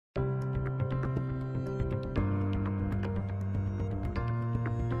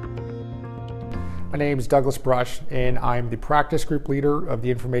My name is Douglas Brush, and I'm the practice group leader of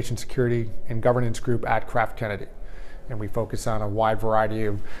the Information Security and Governance Group at Kraft Kennedy. And we focus on a wide variety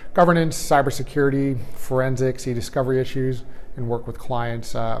of governance, cybersecurity, forensics, e-discovery issues, and work with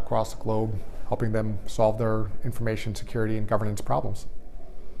clients across the globe, helping them solve their information security and governance problems.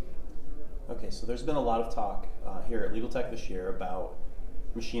 Okay, so there's been a lot of talk here at Legaltech this year about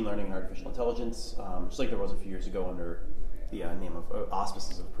machine learning and artificial intelligence, just like there was a few years ago under the name of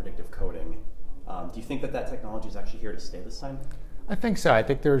auspices of predictive coding. Do you think that technology is actually here to stay this time? I think so. I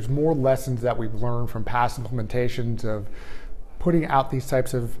think there's more lessons that we've learned from past implementations of putting out these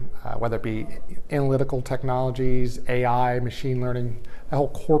types of, whether it be analytical technologies, AI, machine learning, the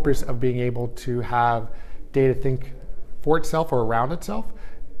whole corpus of being able to have data think for itself or around itself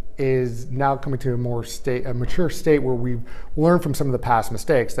is now coming to a mature state where we've learned from some of the past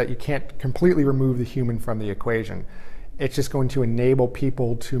mistakes that you can't completely remove the human from the equation. It's just going to enable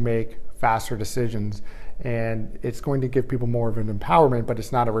people to make faster decisions, and it's going to give people more of an empowerment, but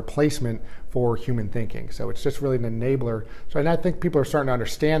it's not a replacement for human thinking. So it's just really an enabler. So I think people are starting to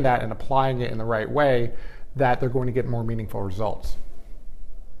understand that and applying it in the right way, that they're going to get more meaningful results.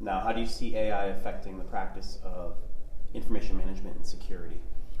 Now, how do you see AI affecting the practice of information management and security?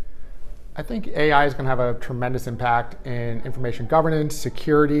 I think AI is going to have a tremendous impact in information governance,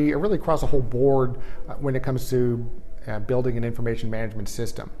 security, really across the whole board when it comes to building an information management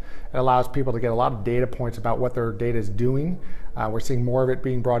system. It allows people to get a lot of data points about what their data is doing. We're seeing more of it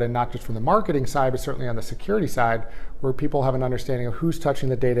being brought in, not just from the marketing side, but certainly on the security side, where people have an understanding of who's touching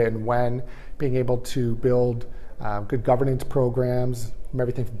the data and when, being able to build good governance programs, from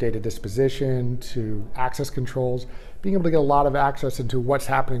everything from data disposition to access controls, being able to get a lot of access into what's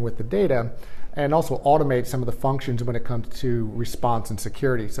happening with the data, and also automate some of the functions when it comes to response and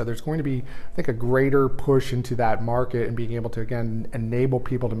security. So there's going to be, I think, a greater push into that market and being able to, again, enable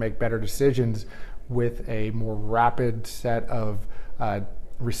people to make better decisions with a more rapid set of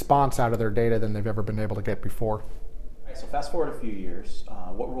response out of their data than they've ever been able to get before. All right, so fast forward a few years,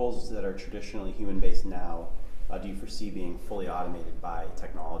 what roles that are traditionally human-based now do you foresee being fully automated by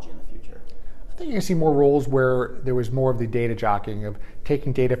technology in the future? I think you can see more roles where there was more of the data jockeying of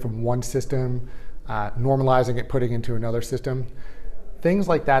taking data from one system, normalizing it, putting it into another system. Things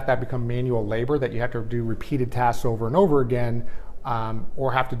like that become manual labor that you have to do repeated tasks over and over again,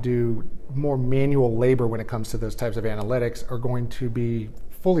 or have to do more manual labor when it comes to those types of analytics, are going to be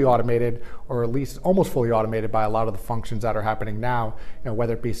fully automated, or at least almost fully automated by a lot of the functions that are happening now.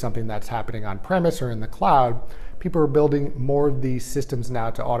 Whether it be something that's happening on premise or in the cloud, people are building more of these systems now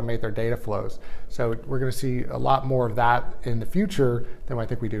to automate their data flows. So we're going to see a lot more of that in the future than I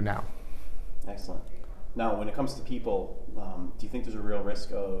think we do now. Excellent. Now, when it comes to people, do you think there's a real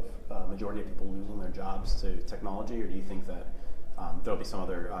risk of majority of people losing their jobs to technology, or do you think that there'll be some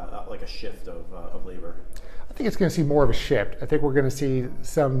other, like a shift of labor? I think it's going to see more of a shift. I think we're going to see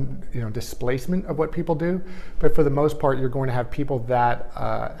some displacement of what people do, but for the most part, you're going to have people that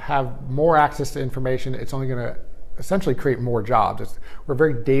have more access to information. It's only going to essentially create more jobs. We're a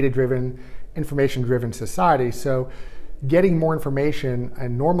very data-driven, information-driven society, so getting more information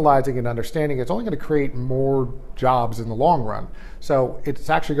and normalizing and understanding it's only going to create more jobs in the long run. So it's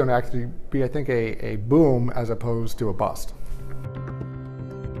actually going to be, I think, a boom as opposed to a bust.